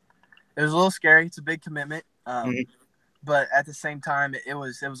a little scary. It's a big commitment, but at the same time, it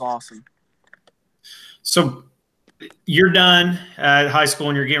was awesome. So you're done at high school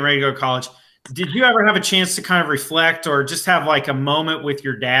and you're getting ready to go to college. Did you ever have a chance to kind of reflect or just have like a moment with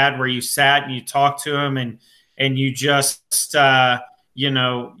your dad where you sat and you talked to him and you just,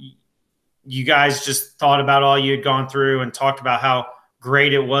 you guys just thought about all you had gone through and talked about how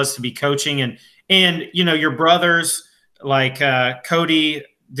great it was to be coaching and your brothers like Cody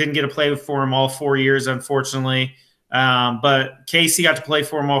didn't get to play for him all 4 years, unfortunately. But Casey got to play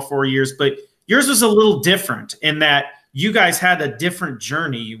for him all 4 years, but yours was a little different in that you guys had a different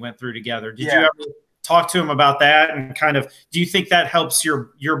journey you went through together. Did you ever talk to him about that and kind of, do you think that helps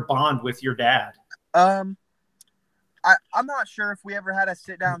your bond with your dad? I'm not sure if we ever had a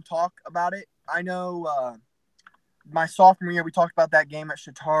sit down talk about it. I know my sophomore year, we talked about that game at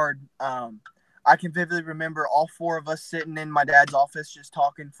Chittard. I can vividly remember all four of us sitting in my dad's office just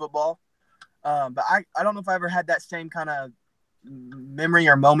talking football. But I don't know if I ever had that same kind of memory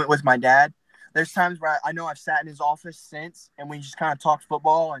or moment with my dad. There's times where I know I've sat in his office since, and we just kind of talked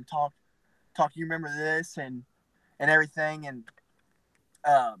football and talk. You remember this and everything, and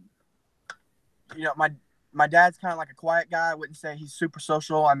my dad's kind of like a quiet guy. I wouldn't say he's super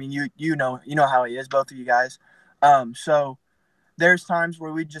social. I mean, you know how he is, both of you guys. So there's times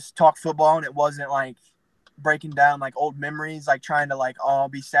where we just talk football, and it wasn't like breaking down like old memories, like trying to like all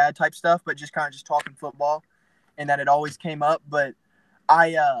be sad type stuff, but just kind of just talking football, and that it always came up. But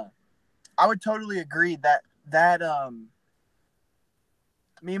I would totally agree that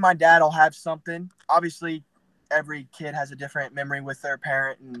me and my dad will have something. Obviously, every kid has a different memory with their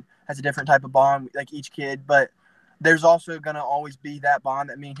parent and has a different type of bond, like each kid. But there's also going to always be that bond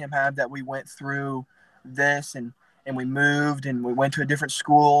that me and him have, that we went through this and we moved and we went to a different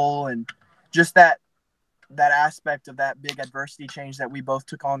school, and just that aspect of that big adversity change that we both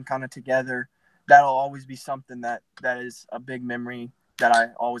took on kind of together. That'll always be something that is a big memory that I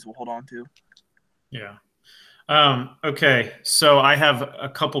always will hold on to. Yeah. Okay. So I have a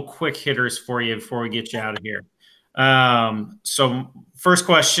couple quick hitters for you before we get you out of here. So first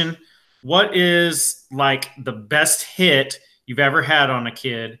question, what is like the best hit you've ever had on a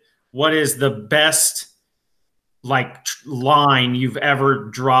kid? What is the best like line you've ever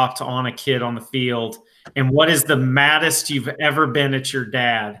dropped on a kid on the field? And what is the maddest you've ever been at your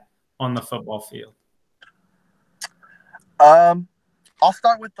dad on the football field? I'll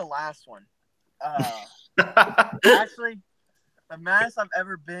start with the last one. Actually, the maddest I've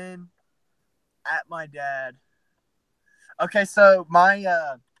ever been at my dad. Okay, so my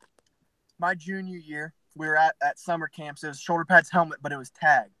junior year, we were at summer camps. It was shoulder pads, helmet, but it was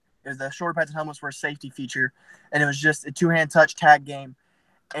tag. It was the shoulder pads and helmets were a safety feature, and it was just a two-hand touch tag game.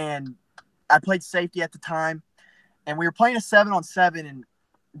 And I played safety at the time, and we were playing a 7-on-7, and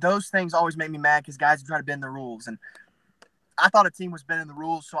those things always make me mad because guys would try to bend the rules. And I thought a team was bending the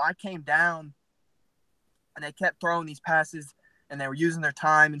rules, so I came down, and they kept throwing these passes, and they were using their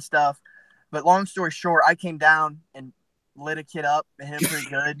time and stuff. But long story short, I came down and lit a kid up and hit him pretty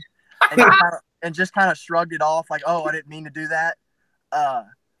good, and just kind of shrugged it off like, oh, I didn't mean to do that.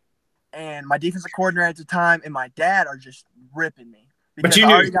 And my defensive coordinator at the time and my dad are just ripping me. But you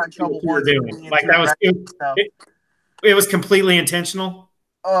knew I already got in trouble once. Like that was it was completely intentional.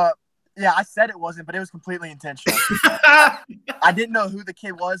 Yeah, I said it wasn't, but it was completely intentional. I didn't know who the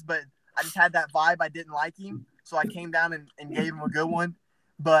kid was, but I just had that vibe. I didn't like him, so I came down and gave him a good one.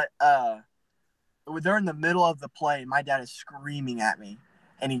 But they're in the middle of the play. My dad is screaming at me,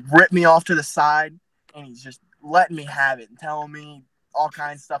 and he ripped me off to the side, and he's just letting me have it and telling me all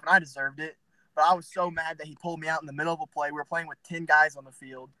kinds of stuff, and I deserved it. But I was so mad that he pulled me out in the middle of a play. We were playing with 10 guys on the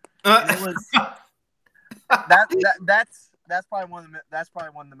field, and it was that's probably one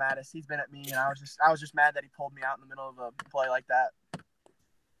of the maddest he's been at me, and I was just mad that he pulled me out in the middle of a play like that.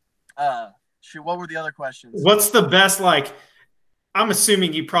 Shoot, what were the other questions? What's the best, like, I'm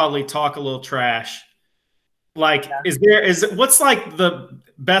assuming you probably talk a little trash. Like, yeah. What's like the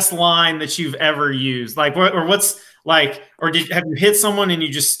best line that you've ever used? Like, or what's Like, or have you hit someone and you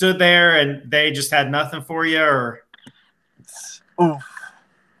just stood there and they just had nothing for you? Or Oof.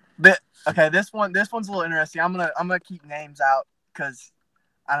 Okay, this one's a little interesting. I'm gonna keep names out because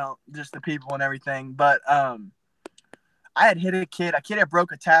I don't just the people and everything. But I had hit a kid. A kid had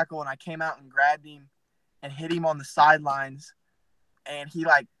broke a tackle, and I came out and grabbed him and hit him on the sidelines. And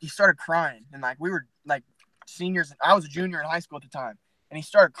he started crying, and like we were like seniors. I was a junior in high school at the time, and he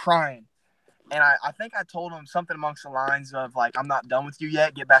started crying. And I think I told him something amongst the lines of like, "I'm not done with you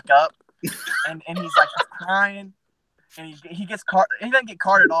yet. Get back up." and he's like crying, and he gets caught. He doesn't get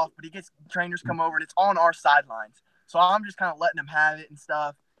carted off, but he gets trainers come over, and it's on our sidelines. So I'm just kind of letting him have it and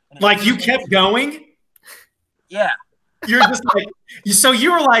stuff. And like you kept going. Yeah. You're just like so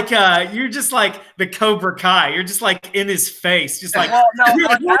you were like you're just like the Cobra Kai. You're just like in his face, just like well, no,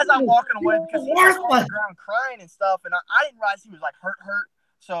 like, as I'm walking away because he was worthless. on the ground crying and stuff, and I didn't realize he was like hurt.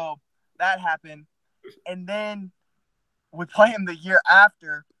 So that happened, and then we play him the year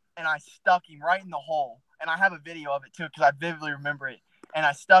after, and I stuck him right in the hole, and I have a video of it too because I vividly remember it. And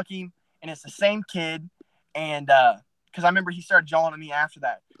I stuck him, and it's the same kid, and because I remember he started jawing at me after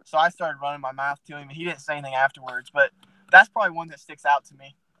that, so I started running my mouth to him, and he didn't say anything afterwards, but. That's probably one that sticks out to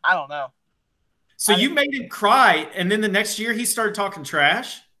me. I don't know. So you made him cry, and then the next year he started talking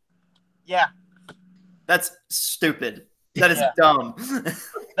trash? Yeah. That's stupid. That is dumb.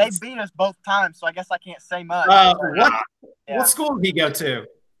 They beat us both times, so I guess I can't say much. What school did he go to?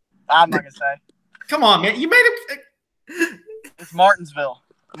 I'm not going to say. Come on, man. You made him – It's Martinsville.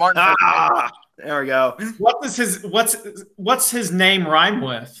 There we go. What's his name rhyme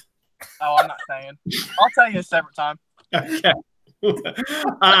with? Oh, I'm not saying. I'll tell you a separate time. Okay.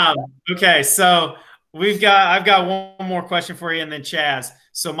 Okay, so I've got one more question for you, and then Chaz.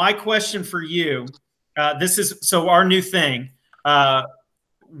 So my question for you, this is our new thing.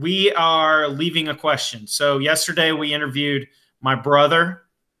 We are leaving a question. So yesterday we interviewed my brother,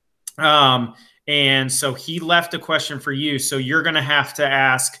 and so he left a question for you. So you're going to have to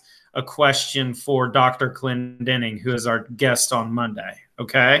ask a question for Dr. Clendenning, who is our guest on Monday.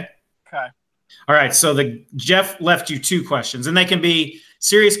 Okay. Okay. All right. So Jeff left you 2 questions, and they can be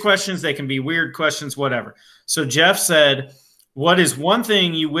serious questions. They can be weird questions, whatever. So Jeff said, what is one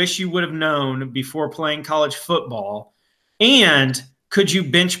thing you wish you would have known before playing college football? And could you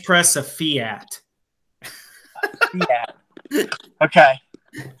bench press a Fiat? Fiat. Okay.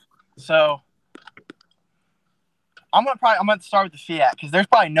 So I'm gonna start with the Fiat because there's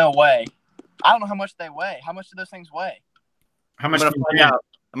probably no way. I don't know how much they weigh. How much do those things weigh? How much? I'm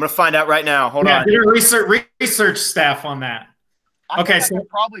gonna find out right now. Hold on. Get a research staff on that. I could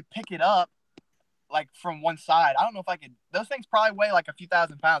probably pick it up like from one side. I don't know if I could. Those things probably weigh like a few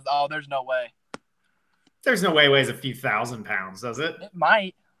thousand pounds. Oh, there's no way. There's no way it weighs a few thousand pounds, does it? It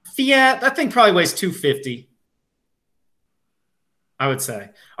might. Fiat, that thing probably weighs 250. I would say.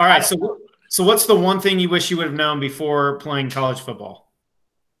 All right. So what's the one thing you wish you would have known before playing college football?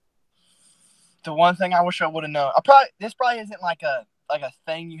 The one thing I wish I would have known. This probably isn't like a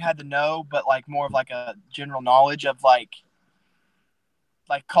thing you had to know, but like more of like a general knowledge of like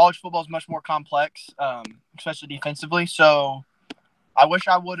college football is much more complex, especially defensively. So I wish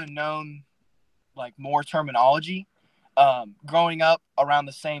I would have known like more terminology. Growing up around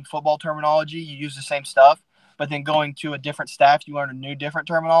the same football terminology, you use the same stuff, but then going to a different staff, you learn a new different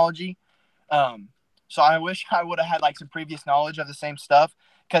terminology. So I wish I would have had like some previous knowledge of the same stuff,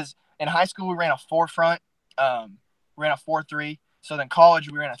 because in high school we ran a 4 front, we ran a 4-3. So then college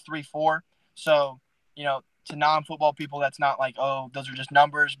we ran a 3-4. So, to non-football people, that's not like, oh, those are just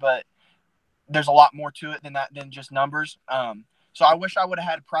numbers, but there's a lot more to it than just numbers. So I wish I would have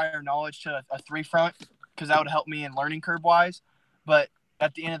had prior knowledge to a 3 front, because that would help me in learning curve wise. But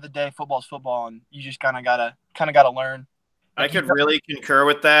at the end of the day, football's football, and you just kind of gotta learn. I could really concur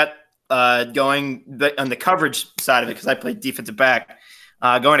with that. Going on the coverage side of it, because I played defensive back.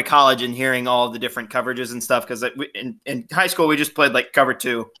 Going to college and hearing all the different coverages and stuff, because in high school we just played like cover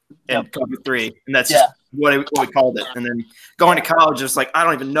 2 and cover 3, and that's just what we called it. And then going to college, it's like I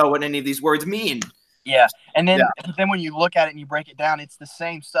don't even know what any of these words mean. Yeah, and then when you look at it and you break it down, it's the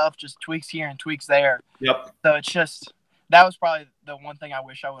same stuff, just tweaks here and tweaks there. Yep. So it's just that was probably the one thing I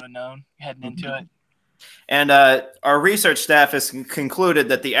wish I would have known heading into it. And our research staff has concluded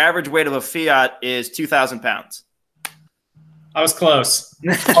that the average weight of a Fiat is 2,000 pounds. I was close.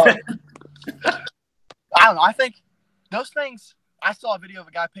 I don't know. I think those things. I saw a video of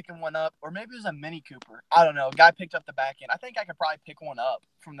a guy picking one up, or maybe it was a Mini Cooper. I don't know. A guy picked up the back end. I think I could probably pick one up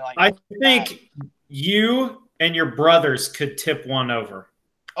from the I think you and your brothers could tip one over.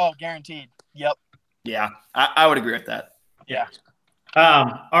 Oh, guaranteed. Yep. Yeah, I would agree with that. Yeah.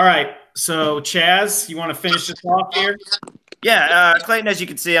 All right. So, Chaz, you want to finish this off here? Yeah, Clayton, as you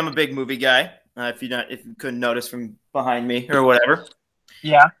can see, I'm a big movie guy. If you couldn't notice from behind me or whatever.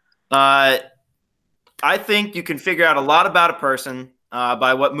 Yeah. I think you can figure out a lot about a person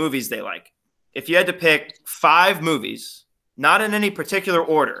by what movies they like. If you had to pick 5 movies, not in any particular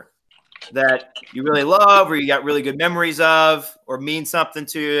order, that you really love or you got really good memories of or mean something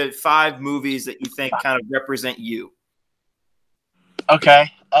to you, 5 movies that you think kind of represent you.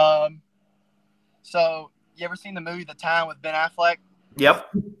 Okay. So you ever seen the movie The Town with Ben Affleck? Yep.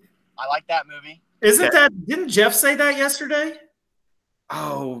 I like that movie. Didn't Jeff say that yesterday?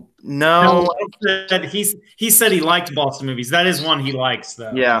 Oh, no. He said he liked Boston movies. That is one he likes,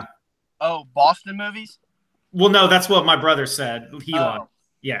 though. Yeah. Oh, Boston movies? Well, no, that's what my brother said. He liked.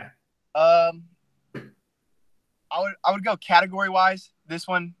 Yeah. I would go category wise. This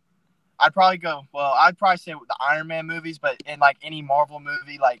one, I'd probably say the Iron Man movies, but in like any Marvel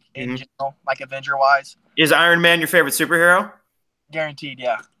movie, like in general, like Avenger wise. Is Iron Man your favorite superhero? Guaranteed,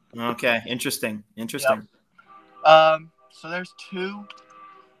 yeah. Okay, interesting. Yep. So there's 2,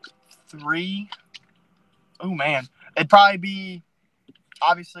 3. Oh man, it'd probably be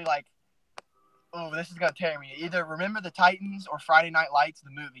obviously like. Oh, this is gonna tear me. Either Remember the Titans or Friday Night Lights, the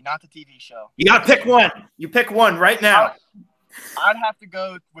movie, not the TV show. You gotta pick one. You pick one right now. I'd have to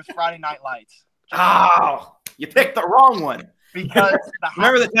go with Friday Night Lights. Oh, you picked the wrong one. Because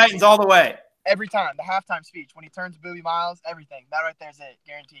Remember the Titans all the way. Every time, the halftime speech, when he turns Boobie Miles, everything. That right there is it,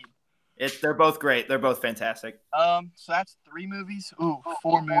 guaranteed. They're both great. They're both fantastic. So that's 3 movies. Ooh,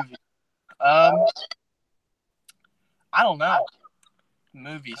 4 movies. I don't know.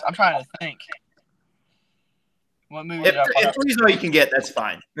 Movies. I'm trying to think. What movie? If 3's all you can get, that's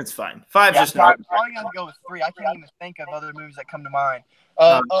fine. That's fine. 5's just not. not. I'm probably gonna go with 3. I can't even think of other movies that come to mind.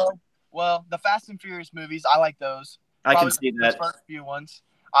 Well, the Fast and Furious movies, I like those. I can see that. The first few ones,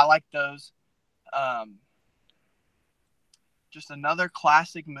 I like those. Just another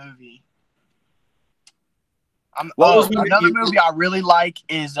classic movie. Another movie I really like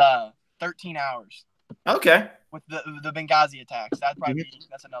is 13 Hours. Okay. With the Benghazi attacks.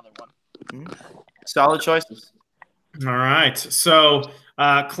 That's another one. Solid choices. All right. So,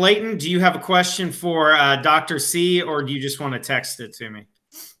 Clayton, do you have a question for Dr. C, or do you just want to text it to me?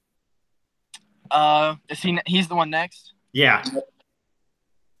 He's the one next? Yeah.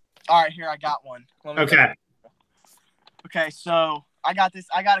 All right, here, I got one. Okay. Okay, so I got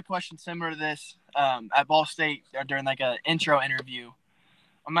a question similar to this at Ball State during like an intro interview.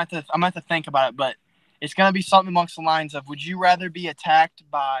 I'm going to have to think about it, but it's going to be something amongst the lines of, would you rather be attacked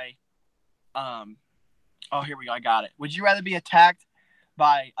by here we go. I got it. Would you rather be attacked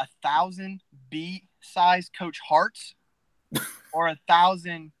by 1,000 B-sized Coach Harts or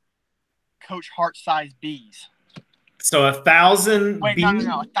 1,000 Coach Hart-sized bees? So 1,000. Wait, no.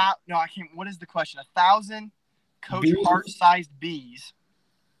 No, I can't. What is the question? 1,000 Coach Hart-sized bees.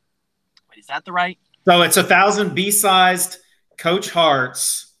 Wait, is that the right? So it's 1,000 B-sized Coach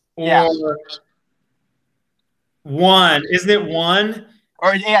Harts, or one. Isn't it one?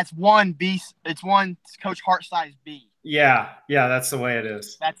 Or it's one bee. It's one Coach Hart-sized bee. Yeah, that's the way it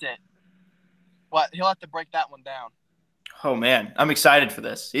is. That's it. What? He'll have to break that one down. Oh man, I'm excited for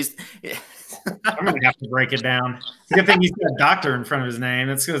this. I'm gonna have to break it down. Good thing he's got doctor in front of his name.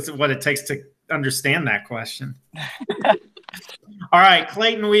 That's what it takes to understand that question. All right,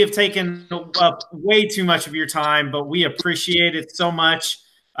 Clayton, we have taken up way too much of your time, but we appreciate it so much.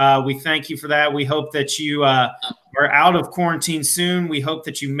 We thank you for that. We hope that you are out of quarantine soon. We hope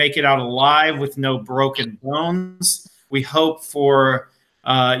that you make it out alive with no broken bones. We hope for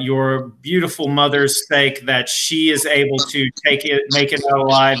your beautiful mother's sake that she is able to make it out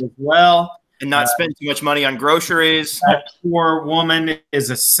alive as well. And not spend too much money on groceries. That poor woman is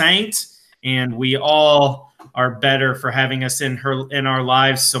a saint, and we all are better for having us in our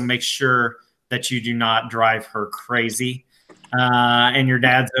lives. So make sure that you do not drive her crazy. And your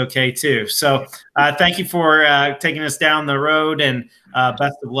dad's okay too. So thank you for taking us down the road, and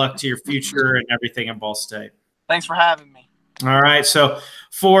best of luck to your future and everything at Ball State. Thanks for having me. All right. So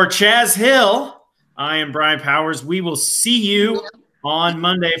for Chaz Hill, I am Brian Powers. We will see you on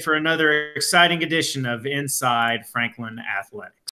Monday for another exciting edition of Inside Franklin Athletics.